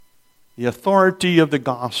The authority of the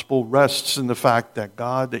gospel rests in the fact that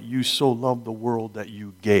God, that you so loved the world that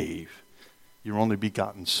you gave your only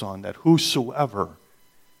begotten Son, that whosoever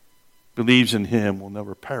believes in him will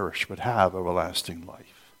never perish but have everlasting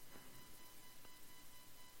life.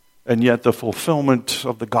 And yet the fulfillment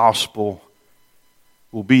of the gospel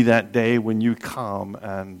will be that day when you come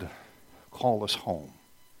and call us home.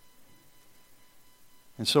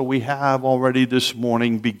 And so we have already this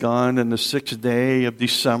morning begun in the 6th day of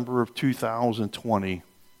December of 2020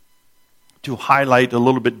 to highlight a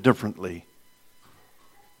little bit differently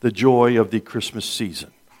the joy of the Christmas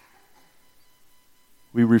season.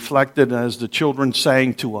 We reflected as the children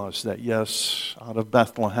sang to us that yes, out of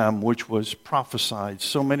Bethlehem, which was prophesied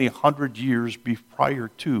so many hundred years prior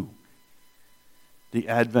to the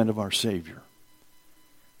advent of our Savior.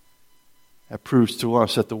 That proves to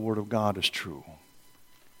us that the Word of God is true.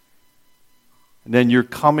 And then your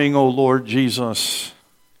coming, O Lord Jesus,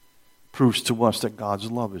 proves to us that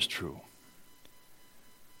God's love is true.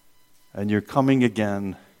 And your coming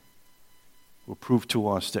again will prove to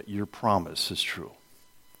us that your promise is true.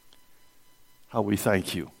 How we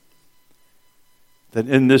thank you that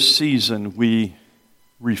in this season we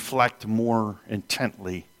reflect more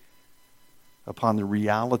intently upon the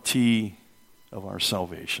reality of our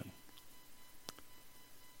salvation.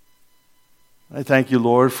 I thank you,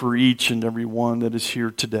 Lord, for each and every one that is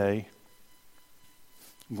here today.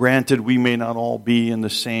 Granted, we may not all be in the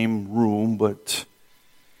same room, but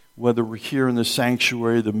whether we're here in the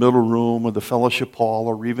sanctuary, the middle room, or the fellowship hall,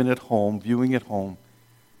 or even at home, viewing at home,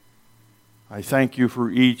 I thank you for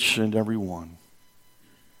each and every one.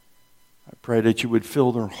 I pray that you would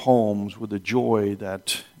fill their homes with a joy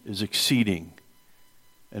that is exceeding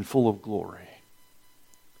and full of glory.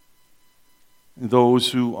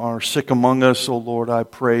 Those who are sick among us, O Lord, I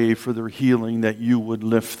pray for their healing, that you would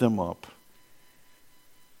lift them up.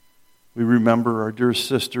 We remember our dear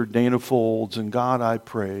sister Dana Folds, and God, I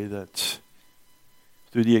pray that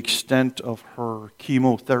through the extent of her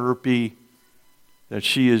chemotherapy that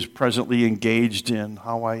she is presently engaged in,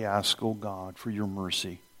 how I ask, O God, for your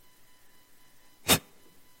mercy.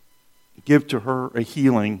 Give to her a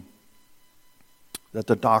healing that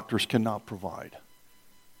the doctors cannot provide.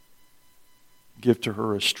 Give to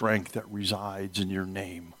her a strength that resides in your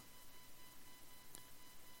name.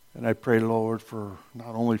 And I pray, Lord, for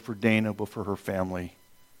not only for Dana, but for her family.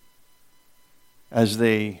 As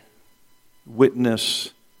they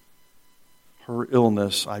witness her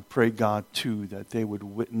illness, I pray, God, too, that they would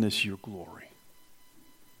witness your glory.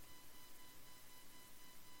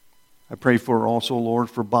 I pray for also, Lord,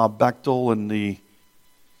 for Bob Bechtel and the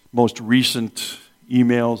most recent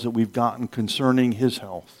emails that we've gotten concerning his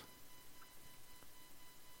health.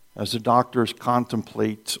 As the doctors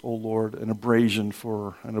contemplate, O Lord, an ablation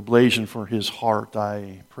for his heart,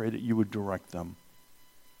 I pray that you would direct them.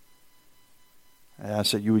 I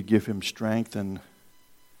ask that you would give him strength, and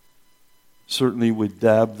certainly with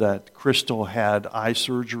Deb, that Crystal had eye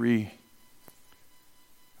surgery.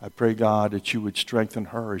 I pray, God, that you would strengthen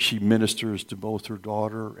her as she ministers to both her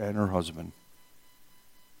daughter and her husband.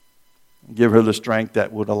 Give her the strength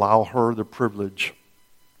that would allow her the privilege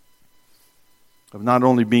of not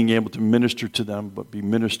only being able to minister to them, but be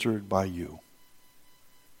ministered by you.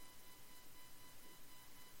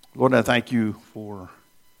 Lord, I thank you for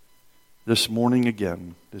this morning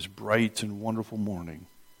again, this bright and wonderful morning.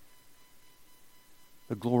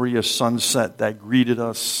 The glorious sunset that greeted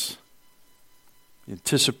us, the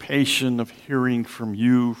anticipation of hearing from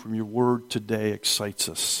you, from your word today, excites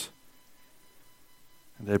us.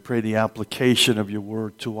 And I pray the application of your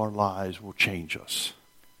word to our lives will change us.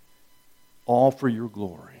 All for your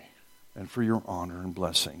glory and for your honor and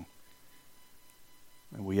blessing.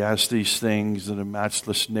 And we ask these things in the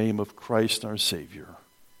matchless name of Christ our Savior.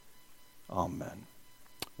 Amen.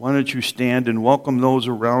 Why don't you stand and welcome those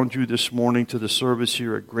around you this morning to the service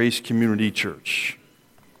here at Grace Community Church.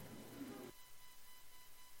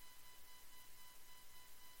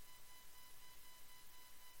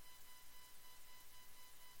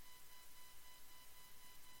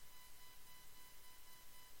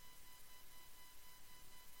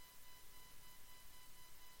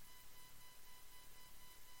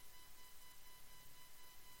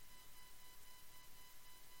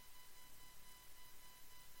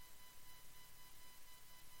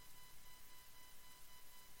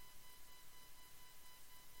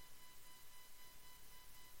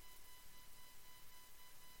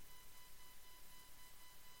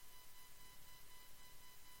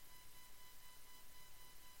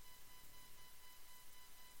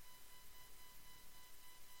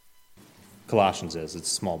 Colossians is.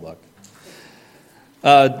 It's a small book.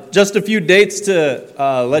 Just a few dates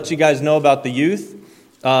to let you guys know about the youth.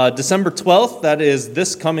 December 12th, that is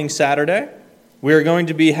this coming Saturday, we're going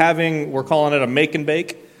to be we're calling it a make and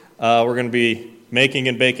bake. We're going to be making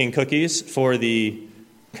and baking cookies for the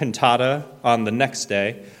cantata on the next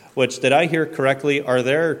day, which, did I hear correctly, are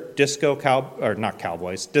there disco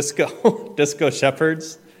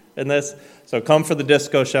shepherds in this? So come for the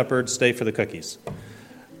disco shepherds, stay for the cookies.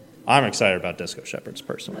 I'm excited about disco shepherds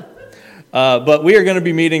personally. But we are going to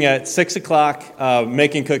be meeting at 6 o'clock,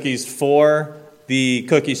 making cookies for the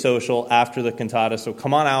cookie social after the cantata. So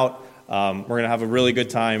come on out. We're going to have a really good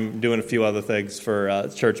time doing a few other things for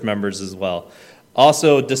church members as well.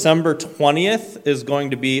 Also, December 20th is going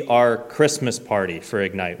to be our Christmas party for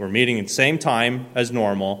Ignite. We're meeting at the same time as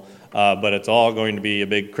normal, but it's all going to be a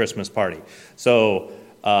big Christmas party. So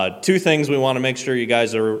two things we want to make sure you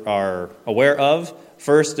guys are aware of.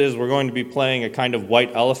 First is we're going to be playing a kind of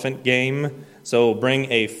white elephant game. So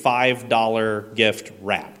bring a $5 gift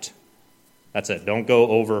wrapped. That's it. Don't go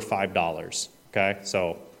over $5. Okay?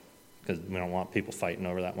 So, because we don't want people fighting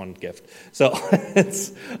over that one gift. So it's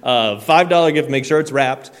a $5 gift. Make sure it's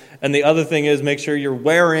wrapped. And the other thing is make sure you're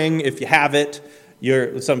wearing, if you have it,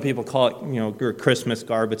 some people call it, your Christmas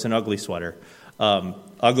garb. It's an ugly sweater.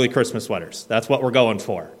 Ugly Christmas sweaters. That's what we're going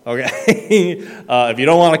for. Okay? If you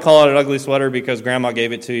don't want to call it an ugly sweater because Grandma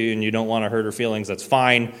gave it to you and you don't want to hurt her feelings, that's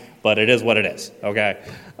fine. But it is what it is. Okay?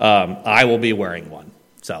 I will be wearing one.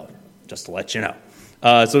 So just to let you know.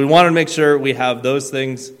 So we want to make sure we have those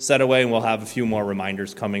things set away, and we'll have a few more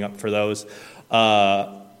reminders coming up for those.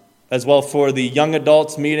 As well, for the young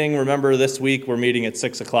adults meeting, remember this week we're meeting at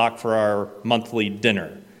 6 o'clock for our monthly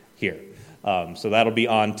dinner here. So that'll be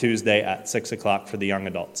on Tuesday at 6 o'clock for the young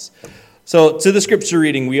adults. So to the scripture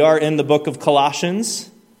reading, we are in the book of Colossians,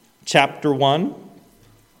 chapter 1,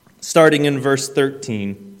 starting in verse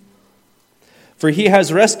 13. For he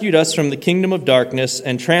has rescued us from the kingdom of darkness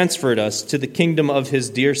and transferred us to the kingdom of his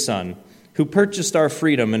dear Son, who purchased our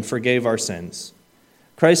freedom and forgave our sins.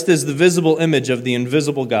 Christ is the visible image of the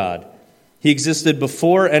invisible God. He existed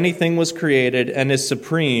before anything was created and is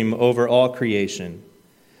supreme over all creation.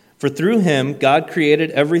 For through him, God created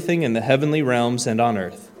everything in the heavenly realms and on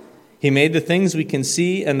earth. He made the things we can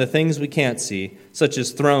see and the things we can't see, such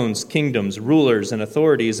as thrones, kingdoms, rulers, and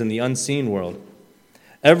authorities in the unseen world.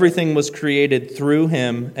 Everything was created through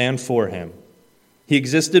him and for him. He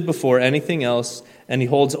existed before anything else, and he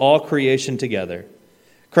holds all creation together.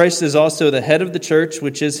 Christ is also the head of the church,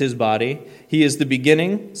 which is his body. He is the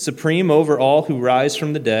beginning, supreme over all who rise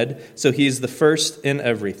from the dead, so he is the first in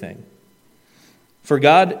everything. For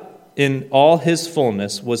God, in all his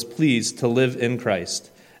fullness, was pleased to live in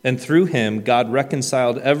Christ, and through him God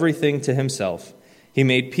reconciled everything to himself. He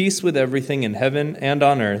made peace with everything in heaven and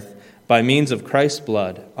on earth, by means of Christ's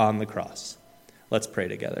blood on the cross. Let's pray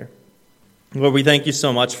together. Lord, we thank you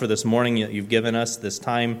so much for this morning that you've given us, this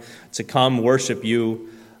time to come worship you,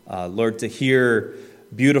 Lord, to hear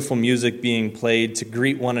beautiful music being played, to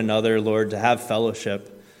greet one another, Lord, to have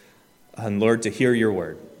fellowship, and Lord, to hear your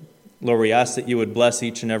word. Lord, we ask that you would bless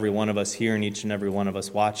each and every one of us here and each and every one of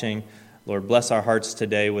us watching. Lord, bless our hearts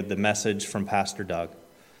today with the message from Pastor Doug.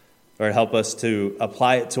 Lord, help us to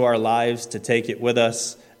apply it to our lives, to take it with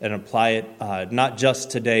us, and apply it not just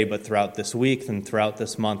today, but throughout this week and throughout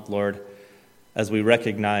this month, Lord, as we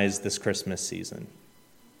recognize this Christmas season.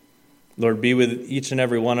 Lord, be with each and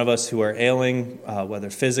every one of us who are ailing, whether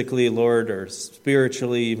physically, Lord, or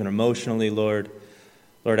spiritually, even emotionally, Lord.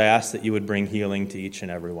 Lord, I ask that you would bring healing to each and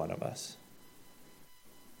every one of us.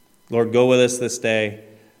 Lord, go with us this day.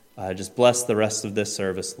 Just bless the rest of this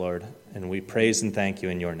service, Lord, and we praise and thank you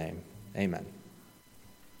in your name. Amen.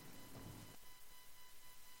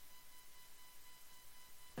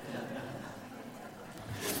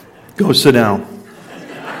 Go sit down.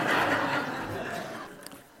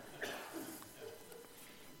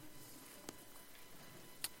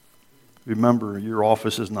 Remember, your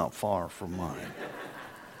office is not far from mine.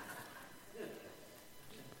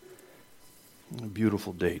 A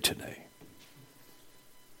beautiful day today.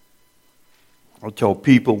 I'll tell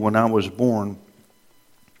people when I was born,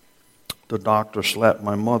 the doctor slapped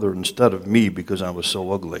my mother instead of me because I was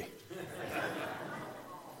so ugly.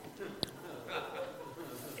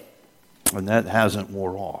 And that hasn't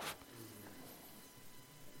wore off.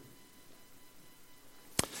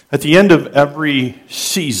 At the end of every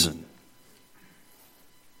season,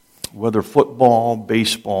 whether football,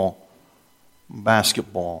 baseball,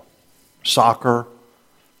 basketball, soccer,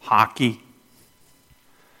 hockey,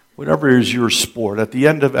 whatever is your sport, at the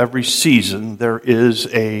end of every season, there is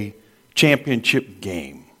a championship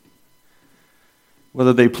game.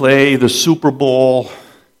 Whether they play the Super Bowl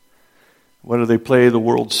whether they play the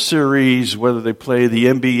World Series, whether they play the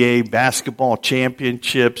NBA basketball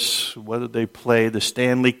championships, whether they play the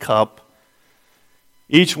Stanley Cup,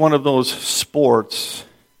 each one of those sports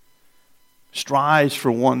strives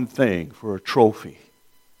for one thing, for a trophy.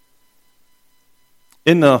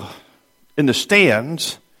 In the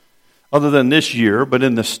stands, other than this year, but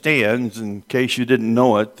in the stands, in case you didn't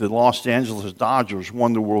know it, the Los Angeles Dodgers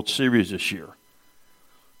won the World Series this year.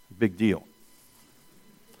 Big deal.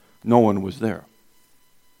 No one was there.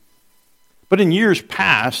 But in years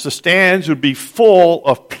past, the stands would be full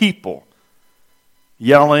of people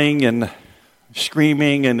yelling and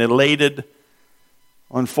screaming and elated.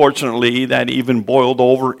 Unfortunately, that even boiled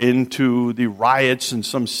over into the riots in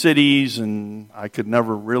some cities, and I could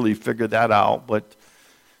never really figure that out, but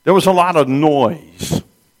there was a lot of noise.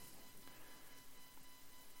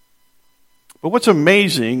 But what's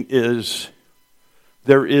amazing is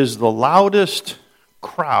there is the loudest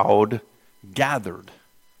crowd gathered.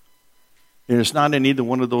 And it's not in either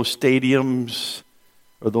one of those stadiums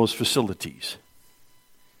or those facilities.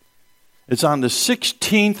 It's on the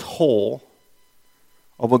 16th hole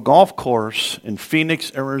of a golf course in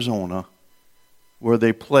Phoenix, Arizona, where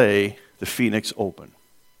they play the Phoenix Open.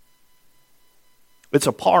 It's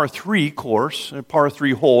a par 3 course, a par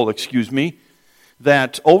 3 hole,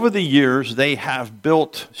 that over the years they have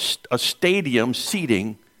built a stadium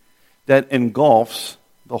seating that engulfs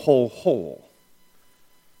the whole hole.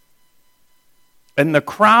 And the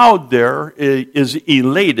crowd there is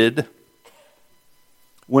elated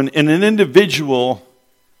when an individual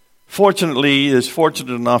fortunately is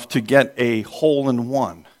fortunate enough to get a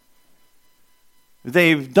hole-in-one.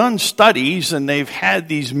 They've done studies and they've had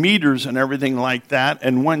these meters and everything like that.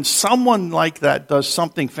 And when someone like that does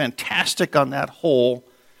something fantastic on that hole,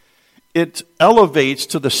 it elevates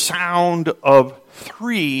to the sound of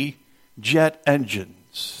 3 jet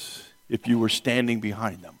engines if you were standing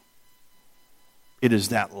behind them. It is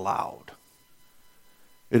that loud.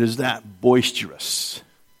 It is that boisterous.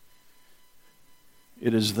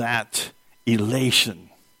 It is that elation.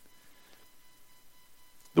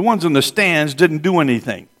 The ones in the stands didn't do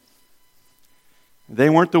anything. They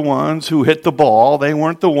weren't the ones who hit the ball. They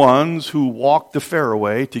weren't the ones who walked the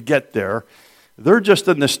fairway to get there. They're just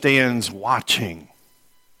in the stands watching.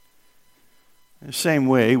 The same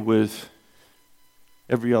way with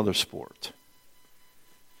every other sport.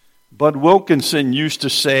 Bud Wilkinson used to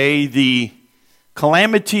say the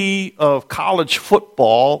calamity of college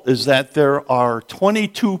football is that there are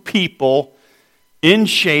 22 people in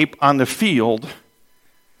shape on the field,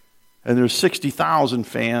 and there's 60,000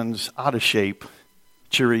 fans out of shape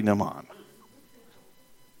cheering them on.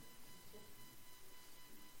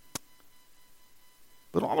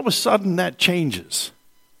 But all of a sudden that changes.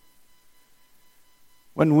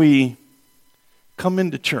 When we come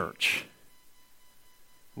into church,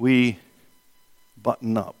 we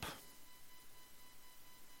button up.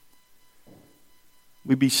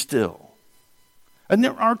 We be still. And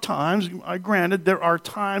there are times, granted, there are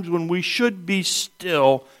times when we should be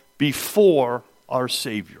still before our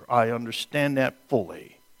Savior. I understand that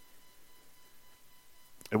fully.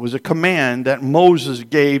 It was a command that Moses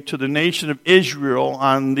gave to the nation of Israel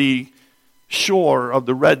on the shore of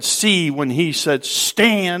the Red Sea when he said,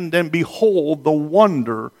 "Stand and behold the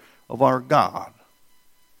wonder of our God."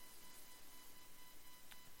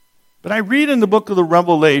 But I read in the book of the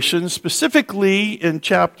Revelation, specifically in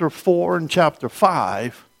chapter 4 and chapter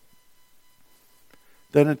 5,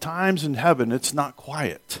 that at times in heaven it's not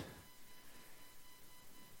quiet.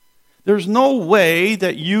 There's no way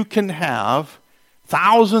that you can have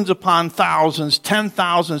thousands upon thousands,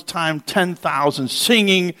 10,000 times 10,000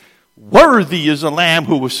 singing, "Worthy is the Lamb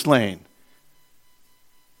who was slain."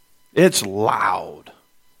 It's loud.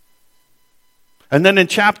 And then in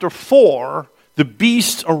chapter 4, the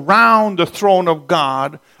beasts around the throne of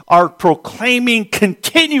God are proclaiming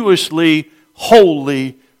continuously,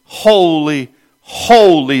 "Holy, holy,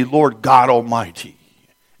 holy Lord God Almighty."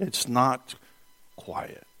 It's not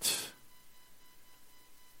quiet.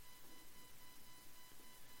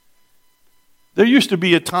 There used to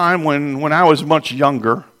be a time when I was much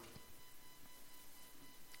younger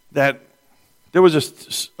that there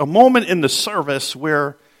was a moment in the service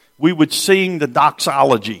where we would sing the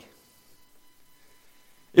doxology.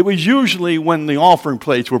 It was usually when the offering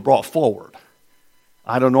plates were brought forward.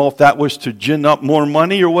 I don't know if that was to gin up more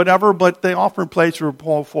money or whatever, but the offering plates were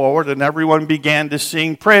brought forward and everyone began to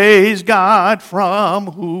sing, "Praise God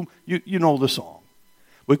from whom," you know the song.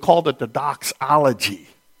 We called it the doxology.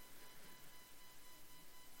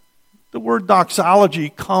 The word doxology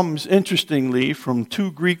comes, interestingly, from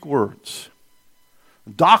 2 Greek words.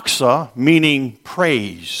 Doxa, meaning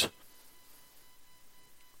praise,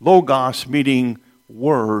 Logos meaning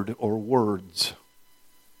word or words.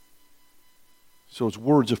 So it's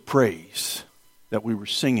words of praise that we were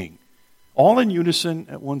singing, all in unison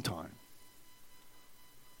at one time.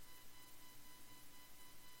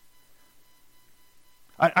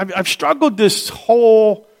 I've struggled this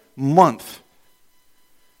whole month.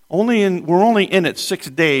 We're only in it 6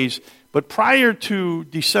 days, but prior to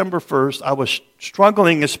December 1st, I was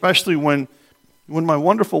struggling, especially when my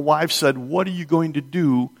wonderful wife said, "What are you going to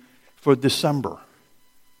do for December?"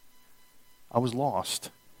 I was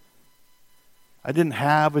lost. I didn't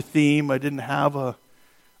have a theme. I didn't have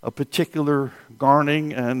a particular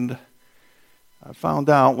gardening, and I found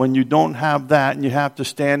out when you don't have that and you have to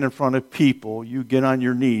stand in front of people, you get on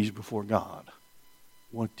your knees before God.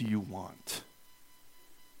 What do you want?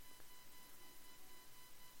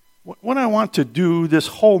 What I want to do this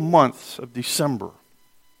whole month of December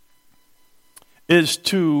is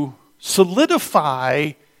to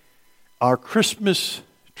solidify our Christmas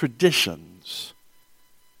traditions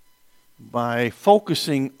by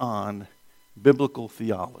focusing on biblical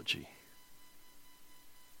theology.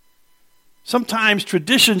 Sometimes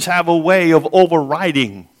traditions have a way of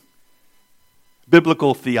overriding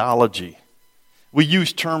biblical theology. We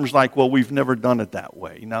use terms like, well, we've never done it that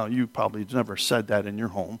way. Now, you probably never said that in your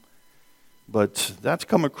home, but that's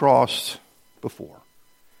come across before.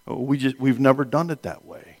 We've never done it that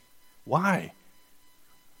way. Why?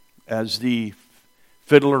 As the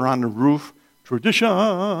fiddler on the roof,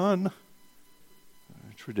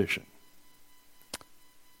 tradition.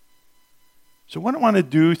 So what I want to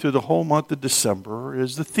do through the whole month of December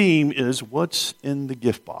is the theme is what's in the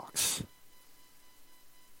gift box.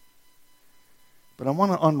 But I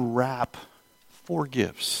want to unwrap 4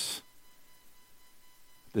 gifts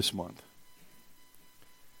this month.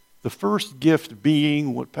 The first gift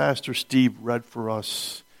being what Pastor Steve read for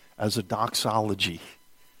us as a doxology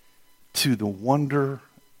to the wonder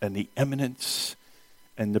and the eminence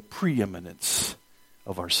and the preeminence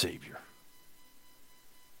of our Savior.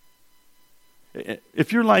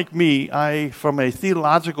 If you're like me, from a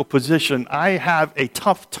theological position, I have a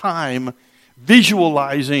tough time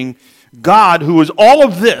visualizing God, who is all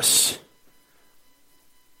of this,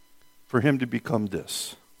 for him to become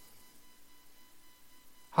this.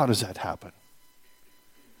 How does that happen?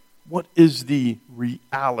 What is the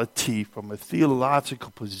reality from a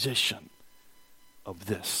theological position of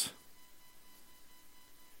this?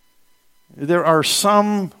 There are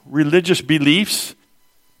some religious beliefs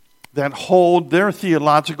that hold their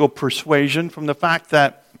theological persuasion from the fact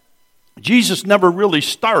that Jesus never really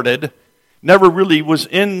started, never really was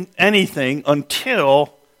in anything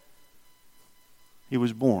until he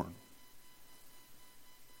was born.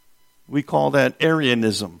 We call that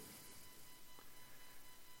Arianism.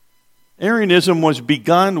 Arianism was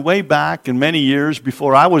begun way back in many years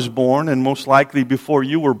before I was born, and most likely before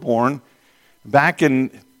you were born, back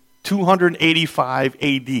in 285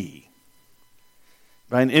 A.D.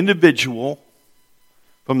 by an individual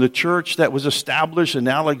from the church that was established in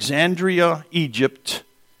Alexandria, Egypt,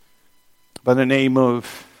 by the name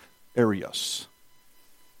of Arius.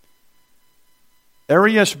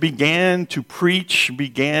 Arius began to preach,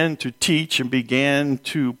 began to teach, and began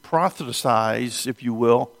to prophesize, if you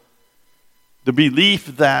will, the belief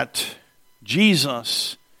that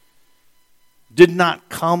Jesus did not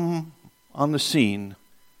come on the scene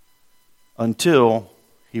until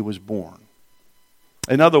he was born.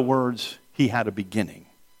 In other words, he had a beginning.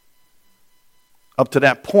 Up to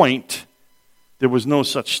that point, there was no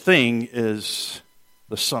such thing as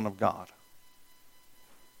the Son of God.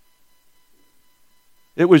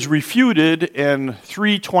 It was refuted in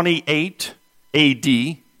 328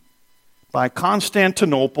 AD by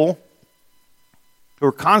Constantine,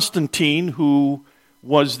 who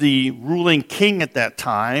was the ruling king at that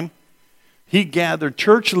time. He gathered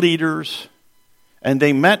church leaders, and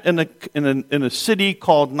they met in a city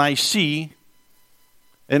called Nicaea,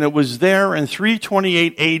 and it was there in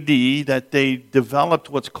 328 AD that they developed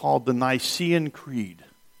what's called the Nicene Creed.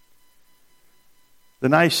 The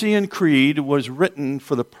Nicene Creed was written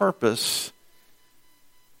for the purpose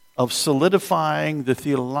of solidifying the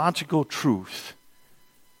theological truth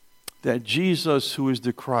that Jesus, who is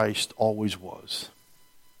the Christ, always was.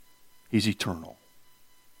 He's eternal.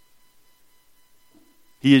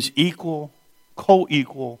 He is equal,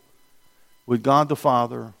 co-equal with God the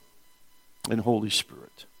Father and Holy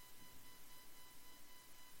Spirit.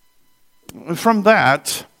 From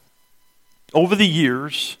that, over the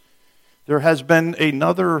years, there has been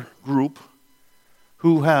another group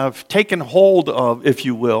who have taken hold of, if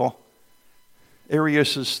you will,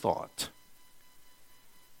 Arius' thought.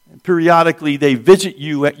 And periodically, they visit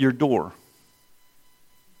you at your door.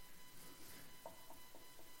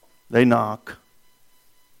 They knock.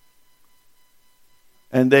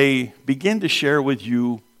 And they begin to share with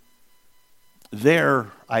you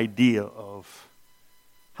their idea of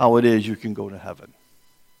how it is you can go to heaven.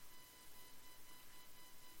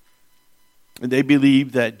 And they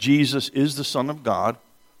believe that Jesus is the Son of God,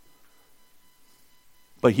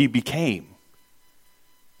 but he became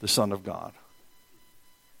the Son of God.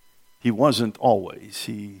 He wasn't always.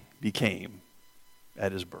 He became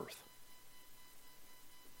at his birth.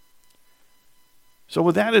 So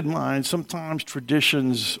with that in mind, sometimes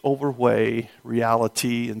traditions overweigh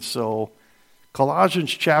reality, and so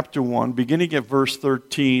Colossians chapter 1, beginning at verse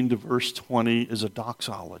 13 to verse 20, is a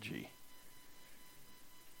doxology.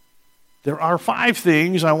 There are 5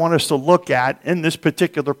 things I want us to look at in this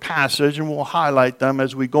particular passage, and we'll highlight them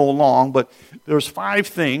as we go along, but there's 5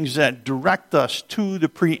 things that direct us to the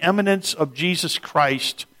preeminence of Jesus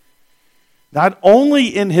Christ, not only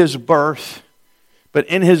in his birth, but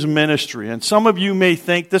in his ministry. And some of you may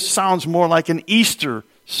think this sounds more like an Easter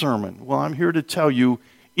sermon. Well, I'm here to tell you,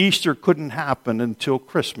 Easter couldn't happen until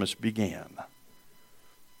Christmas began.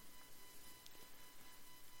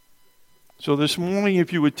 So this morning,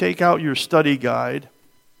 if you would take out your study guide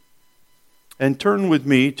and turn with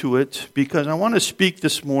me to it, because I want to speak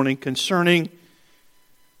this morning concerning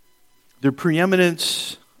the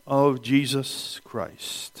preeminence of Jesus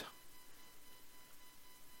Christ.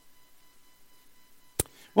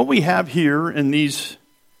 What we have here in these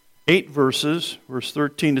 8 verses, verse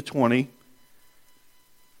 13 to 20,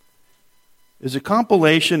 is a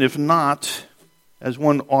compilation, if not, as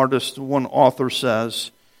one author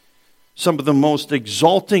says, some of the most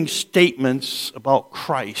exalting statements about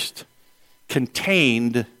Christ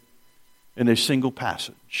contained in a single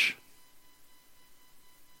passage.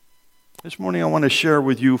 This morning I want to share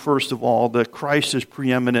with you, first of all, that Christ is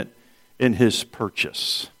preeminent in his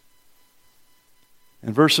purchase.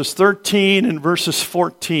 In verses 13 and verses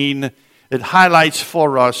 14, it highlights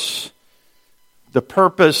for us the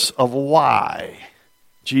purpose of why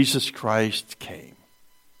Jesus Christ came.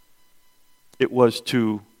 It was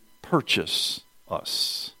to purchase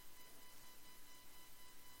us.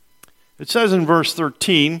 It says in verse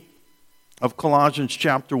 13 of Colossians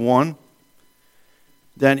chapter 1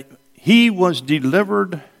 that he has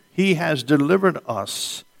delivered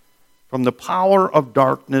us from the power of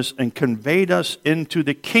darkness and conveyed us into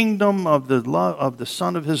the kingdom of the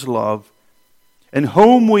Son of his love, in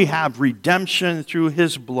whom we have redemption through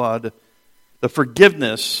his blood, the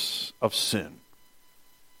forgiveness of sin.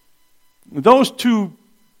 Those 2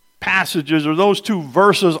 passages, or those 2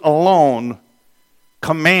 verses alone,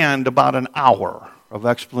 command about an hour of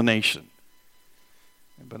explanation.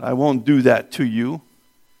 But I won't do that to you.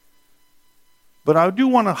 But I do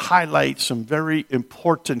want to highlight some very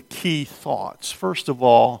important key thoughts. First of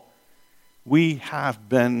all, we have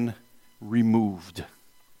been removed.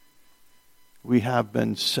 We have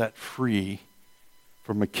been set free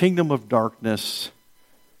from a kingdom of darkness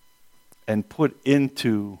and put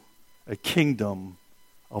into a kingdom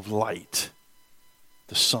of light,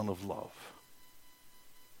 the Son of Love.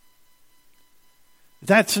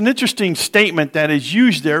 That's an interesting statement that is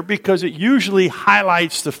used there because it usually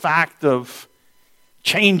highlights the fact of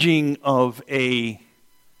changing of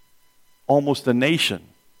almost a nation.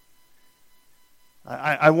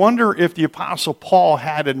 I wonder if the Apostle Paul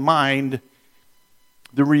had in mind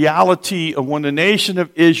the reality of when the nation of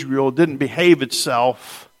Israel didn't behave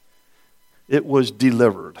itself, it was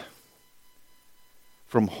delivered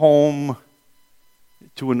from home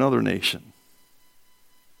to another nation.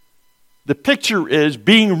 The picture is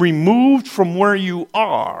being removed from where you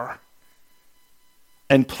are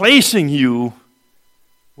and placing you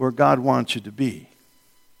where God wants you to be.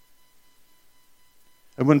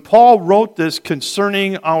 And when Paul wrote this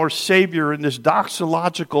concerning our Savior in this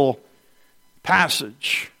doxological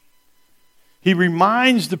passage, he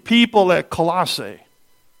reminds the people at Colossae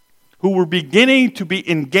who were beginning to be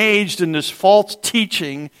engaged in this false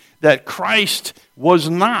teaching that Christ was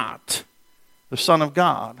not the Son of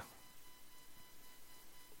God.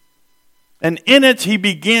 And in it, he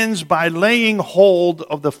begins by laying hold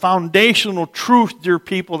of the foundational truth, dear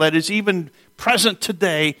people, that is even present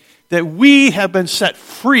today, that we have been set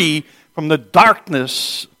free from the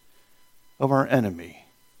darkness of our enemy.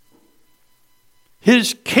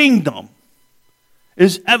 His kingdom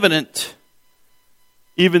is evident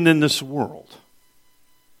even in this world.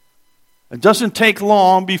 It doesn't take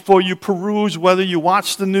long before you peruse, whether you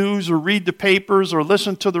watch the news or read the papers or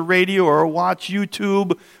listen to the radio or watch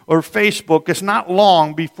YouTube or Facebook. It's not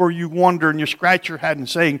long before you wonder and you scratch your head and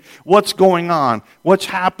saying, what's going on? What's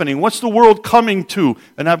happening? What's the world coming to?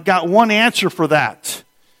 And I've got one answer for that: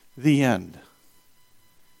 the end.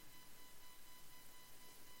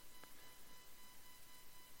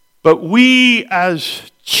 But we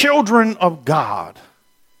as children of God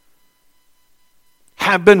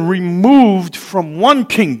have been removed from one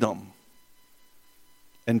kingdom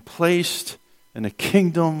and placed in a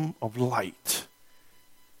kingdom of light.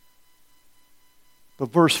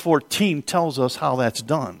 But verse 14 tells us how that's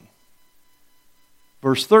done.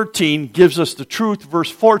 Verse 13 gives us the truth. Verse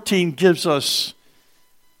 14 gives us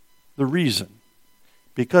the reason.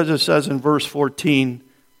 Because it says in verse 14,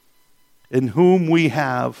 in whom we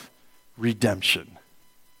have redemption.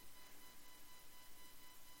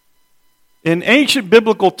 In ancient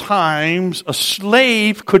biblical times, a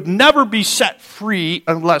slave could never be set free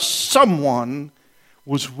unless someone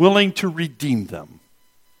was willing to redeem them.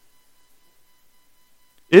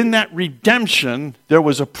 In that redemption, there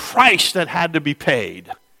was a price that had to be paid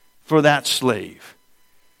for that slave.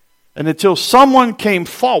 And until someone came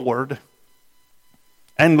forward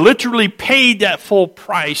and literally paid that full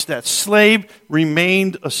price, that slave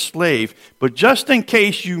remained a slave. But just in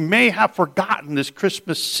case you may have forgotten this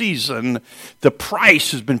Christmas season, the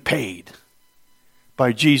price has been paid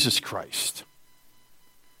by Jesus Christ.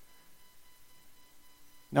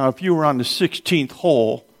 Now, if you were on the 16th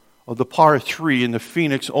hole of the par 3 in the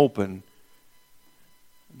Phoenix Open,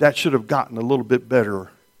 that should have gotten a little bit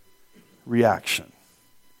better reaction.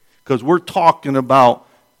 Because we're talking about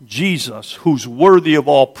Jesus, who's worthy of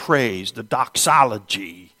all praise, the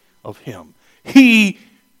doxology of him. He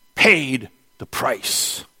paid the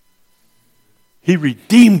price. He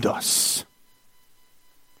redeemed us.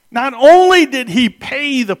 Not only did he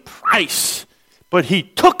pay the price, but he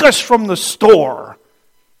took us from the store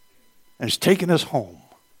and has taken us home.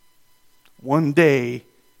 One day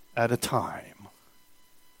at a time.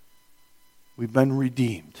 We've been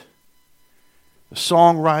redeemed. The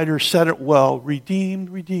songwriter said it well. Redeemed,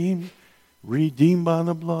 redeemed, redeemed by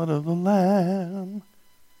the blood of the Lamb.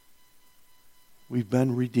 We've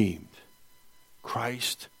been redeemed.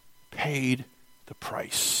 Christ paid the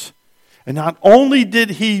price. And not only did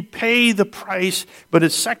he pay the price, but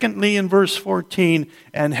it's secondly in verse 14,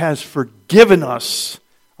 and has forgiven us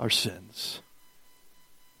our sins.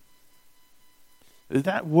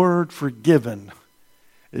 That word forgiven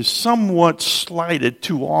is somewhat slighted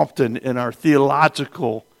too often in our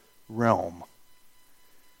theological realm.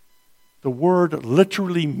 The word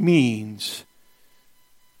literally means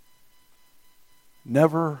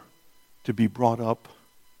never to be brought up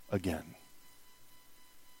again.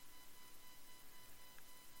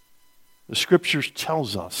 The Scriptures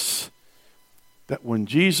tells us that when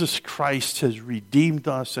Jesus Christ has redeemed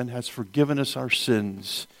us and has forgiven us our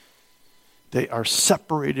sins, they are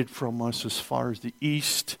separated from us as far as the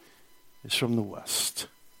east is from the west.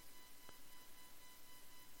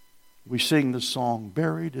 We sing the song,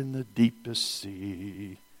 buried in the deepest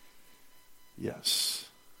sea. Yes.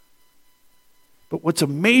 But what's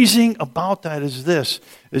amazing about that is this,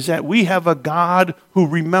 is that we have a God who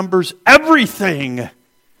remembers everything,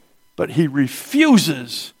 but he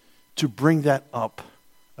refuses to bring that up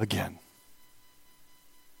again.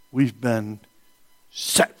 We've been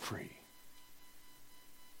set free.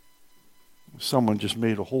 Someone just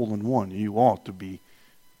made a hole in one. You ought to be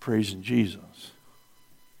praising Jesus.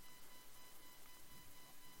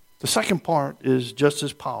 The second part is just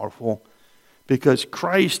as powerful because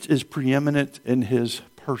Christ is preeminent in his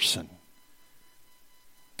person.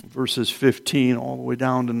 Verses 15 all the way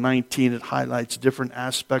down to 19, it highlights different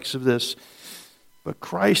aspects of this. But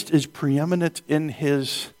Christ is preeminent in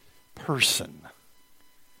his person.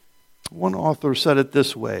 One author said it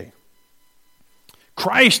this way.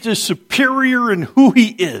 Christ is superior in who he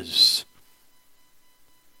is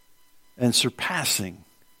and surpassing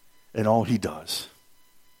in all he does.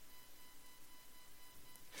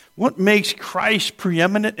 What makes Christ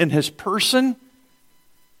preeminent in his person?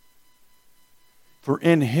 For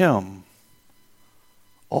in him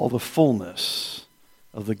all the fullness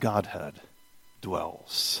of the Godhead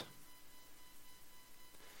dwells.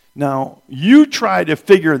 Now, you try to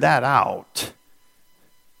figure that out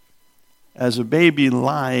as a baby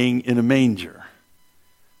lying in a manger,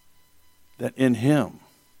 that in him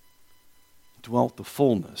dwelt the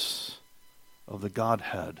fullness of the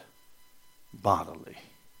Godhead bodily.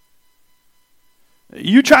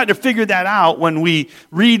 You try to figure that out when we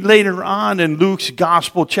read later on in Luke's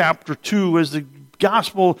Gospel chapter 2 as the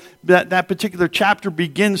Gospel, that particular chapter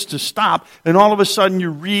begins to stop, and all of a sudden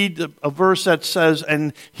you read a verse that says,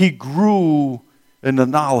 and he grew in the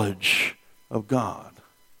knowledge of God.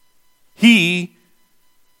 He,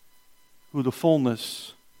 who the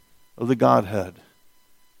fullness of the Godhead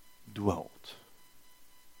dwelt.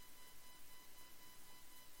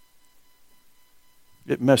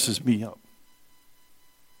 It messes me up.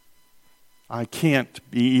 I can't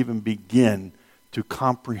even begin to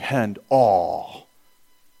comprehend all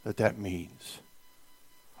that means.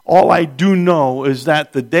 All I do know is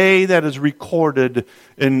that the day that is recorded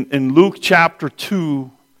in Luke chapter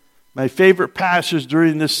 2, my favorite passage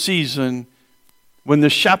during this season, when the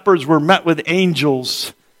shepherds were met with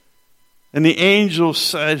angels, and the angels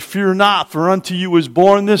said, "Fear not, for unto you is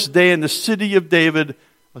born this day in the city of David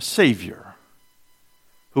a Savior,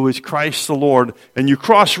 who is Christ the Lord." And you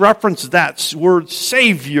cross-reference that word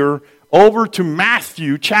Savior over to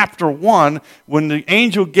Matthew chapter 1, when the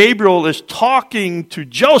angel Gabriel is talking to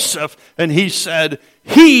Joseph, and he said,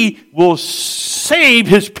 "He will save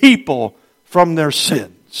his people from their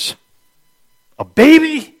sins." A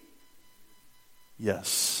baby?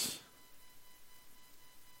 Yes.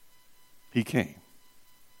 He came.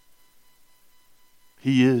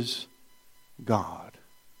 He is God,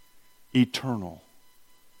 eternal,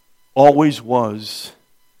 always was,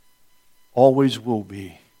 always will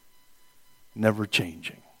be, never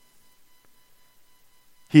changing.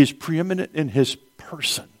 He is preeminent in his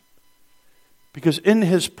person. Because in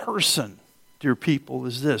his person, dear people,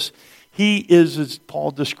 is this. He is, as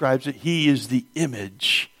Paul describes it, he is the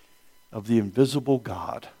image of the invisible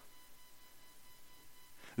God.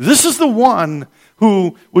 This is the one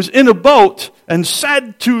who was in a boat and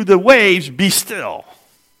said to the waves, "Be still."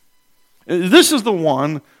 This is the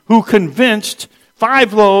one who convinced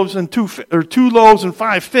 2 loaves and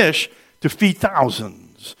 5 fish to feed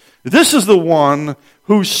thousands. This is the one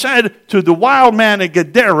who said to the wild man at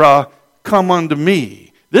Gadara, "Come unto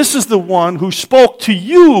me." This is the one who spoke to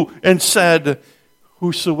you and said,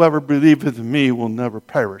 "Whosoever believeth in me will never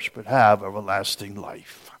perish, but have everlasting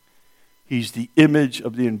life." He's the image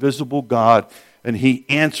of the invisible God, and he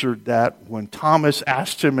answered that when Thomas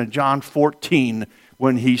asked him in John 14,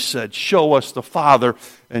 when he said, "Show us the Father,"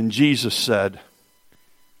 and Jesus said,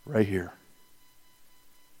 "Right here.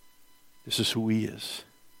 This is who he is.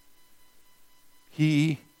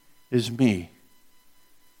 He is me.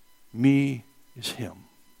 Me is him."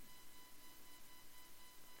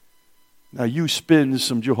 Now you spin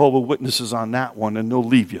some Jehovah's Witnesses on that one and they'll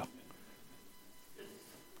leave you.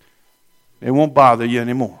 They won't bother you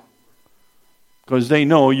anymore because they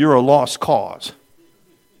know you're a lost cause.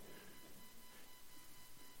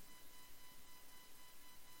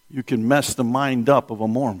 You can mess the mind up of a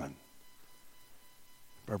Mormon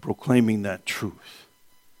by proclaiming that truth.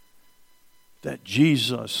 That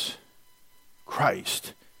Jesus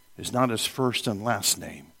Christ is not his first and last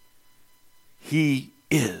name. He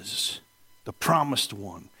is the promised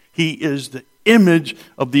one. He is the image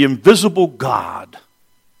of the invisible God.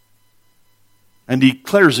 And he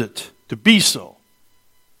declares it to be so.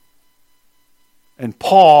 And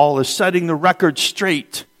Paul is setting the record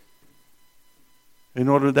straight in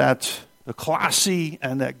order that the Colossae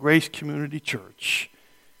and that Grace Community Church,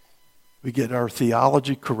 we get our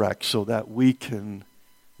theology correct so that we can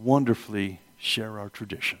wonderfully share our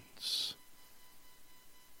traditions.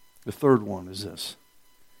 The third one is this.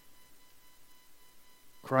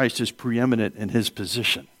 Christ is preeminent in his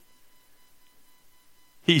position.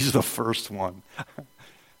 He's the first one.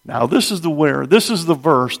 Now this is the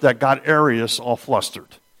verse that got Arius all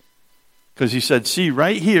flustered. Because he said, "See,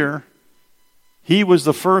 right here, he was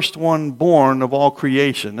the first one born of all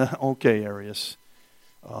creation." Okay, Arius.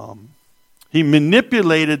 He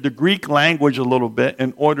manipulated the Greek language a little bit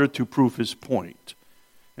in order to prove his point.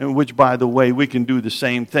 In which, by the way, we can do the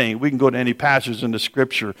same thing. We can go to any passage in the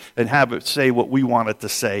Scripture and have it say what we want it to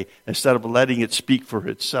say instead of letting it speak for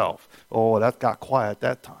itself. Oh, that got quiet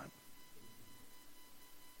that time.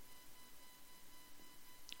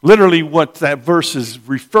 Literally what that verse is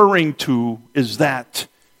referring to is that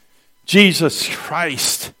Jesus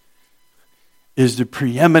Christ is the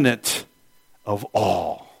preeminent of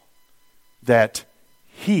all that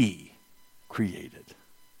he created.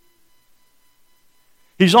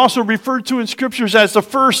 He's also referred to in Scriptures as the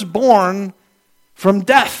firstborn from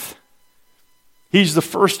death. He's the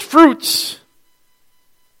first fruits.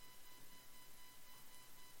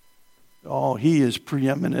 Oh, he is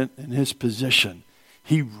preeminent in his position.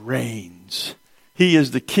 He reigns. He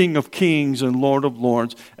is the King of Kings and Lord of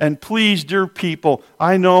Lords. And please, dear people,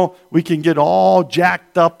 I know we can get all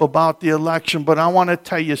jacked up about the election, but I want to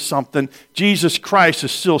tell you something. Jesus Christ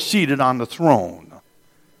is still seated on the throne.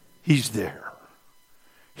 He's there.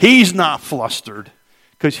 He's not flustered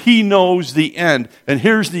because he knows the end. And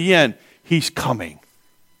here's the end. He's coming.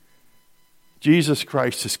 Jesus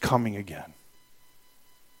Christ is coming again.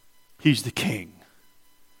 He's the King.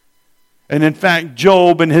 And in fact,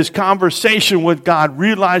 Job in his conversation with God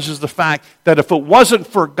realizes the fact that if it wasn't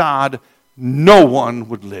for God, no one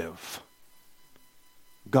would live.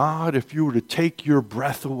 God, if you were to take your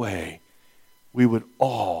breath away, we would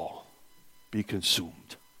all be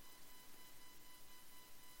consumed.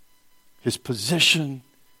 His position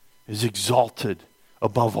is exalted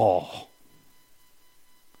above all.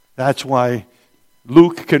 That's why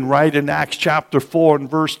Luke can write in Acts chapter 4 and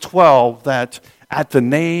verse 12 that at the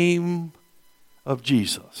name of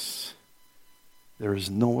Jesus, there is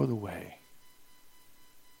no other way.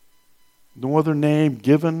 No other name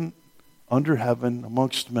given under heaven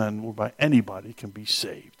amongst men whereby anybody can be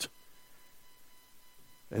saved.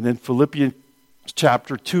 And in Philippians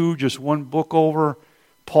chapter 2, just one book over,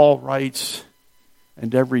 Paul writes,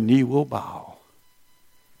 and every knee will bow,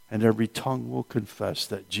 and every tongue will confess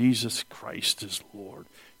that Jesus Christ is Lord,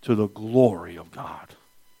 to the glory of God.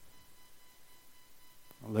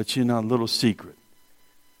 I'll let you in on a little secret.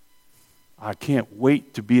 I can't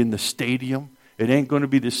wait to be in the stadium. It ain't going to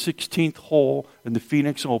be the 16th hole in the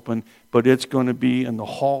Phoenix Open, but it's going to be in the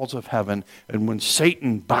halls of heaven. And when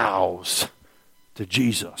Satan bows to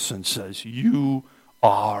Jesus and says, you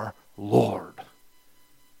are Lord.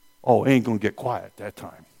 Oh, it ain't going to get quiet that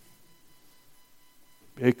time.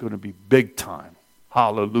 It's going to be big time.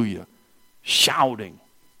 Hallelujah. Shouting.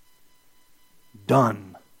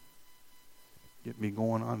 Done. Get me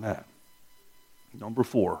going on that. Number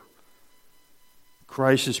 4.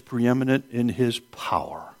 Christ is preeminent in his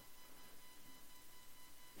power.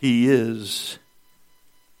 He is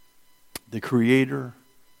the creator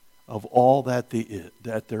of all that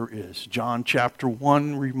there is. John chapter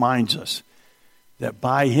 1 reminds us that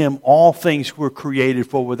by him all things were created,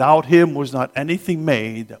 for without him was not anything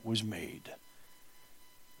made that was made.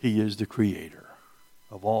 He is the creator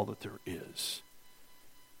of all that there is.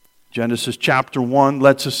 Genesis chapter 1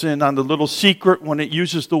 lets us in on the little secret when it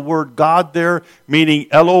uses the word God there, meaning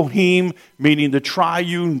Elohim, meaning the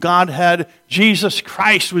triune Godhead. Jesus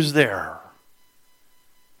Christ was there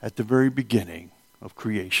at the very beginning of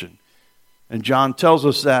creation. And John tells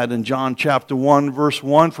us that in John chapter 1, verse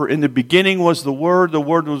 1, for in the beginning was the Word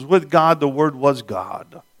was with God, the Word was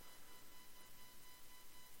God.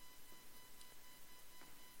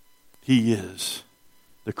 He is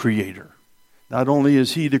the creator. Not only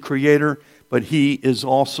is he the creator, but he is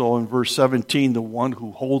also, in verse 17, the one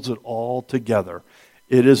who holds it all together.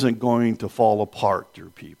 It isn't going to fall apart, dear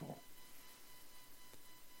people.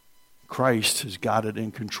 Christ has got it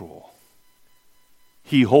in control.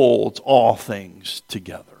 He holds all things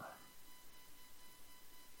together.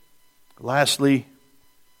 Lastly,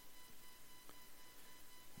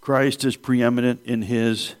 Christ is preeminent in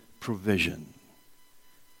his provision.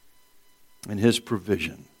 In his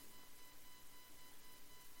provision.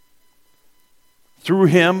 Through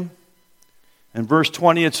him, in verse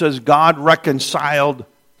 20 it says, God reconciled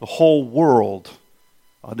the whole world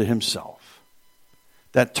unto himself.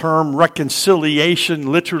 That term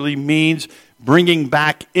reconciliation literally means bringing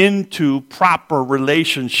back into proper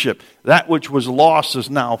relationship. That which was lost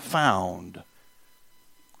is now found.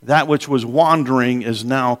 That which was wandering is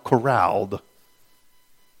now corralled.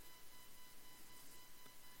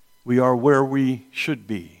 We are where we should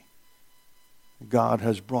be. God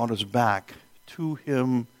has brought us back to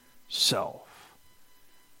himself.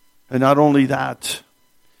 And not only that,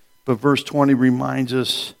 but verse 20 reminds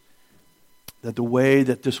us that the way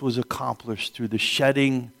that this was accomplished through the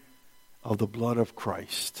shedding of the blood of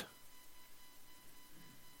Christ.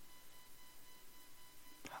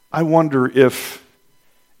 I wonder if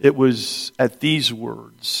it was at these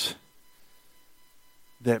words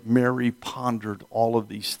that Mary pondered all of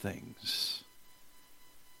these things.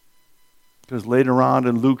 Because later on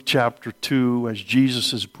in Luke chapter 2, as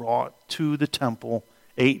Jesus is brought to the temple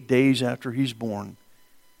 8 days after he's born,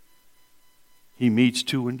 he meets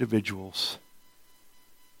two individuals.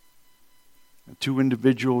 The two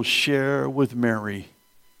individuals share with Mary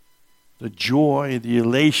the joy, the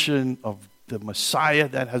elation of the Messiah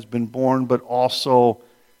that has been born, but also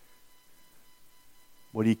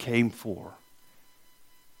what he came for.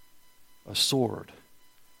 A sword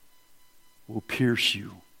will pierce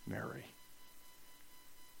you, Mary.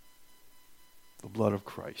 The blood of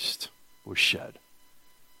Christ was shed.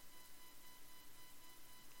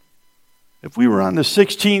 If we were on the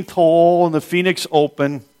 16th hole in the Phoenix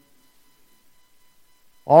Open,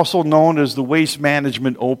 also known as the Waste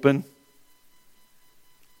Management Open,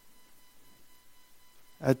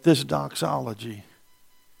 at this doxology,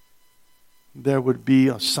 there would be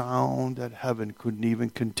a sound that heaven couldn't even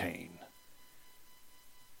contain.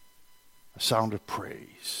 A sound of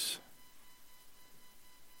praise.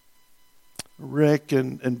 Rick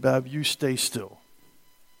and Bev, you stay still.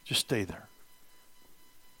 Just stay there.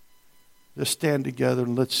 Let's stand together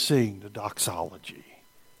and let's sing the doxology.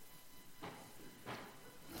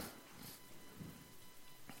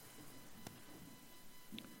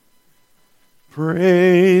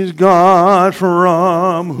 Praise God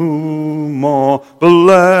from whom all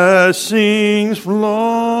blessings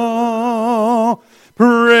flow.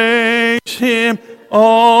 Praise Him,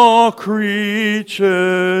 all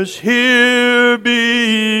creatures here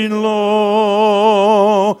below.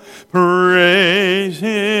 Praise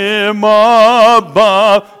Him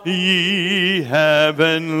above, ye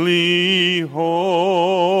heavenly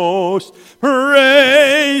hosts.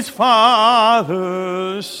 Praise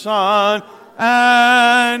Father, Son,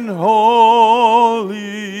 and Holy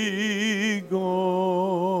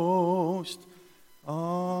Ghost.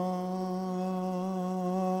 Amen.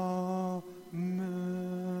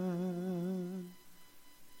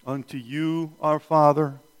 Unto you, our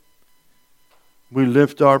Father, we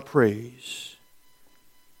lift our praise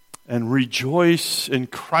and rejoice in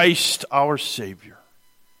Christ our Savior,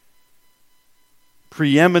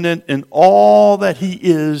 preeminent in all that He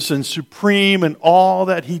is and supreme in all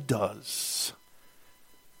that He does.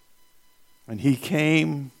 And He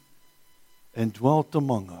came and dwelt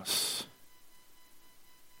among us,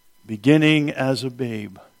 beginning as a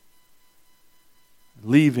babe,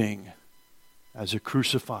 leaving as a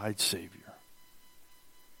crucified Savior.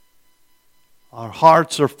 Our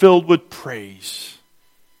hearts are filled with praise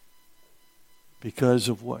because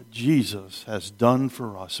of what Jesus has done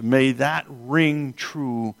for us. May that ring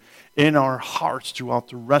true in our hearts throughout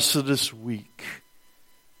the rest of this week,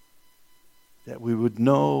 that we would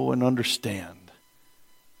know and understand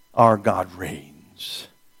our God reigns.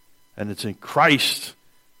 And it's in Christ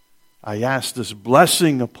I ask this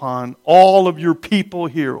blessing upon all of your people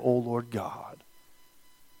here, O Lord God.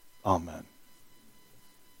 Amen.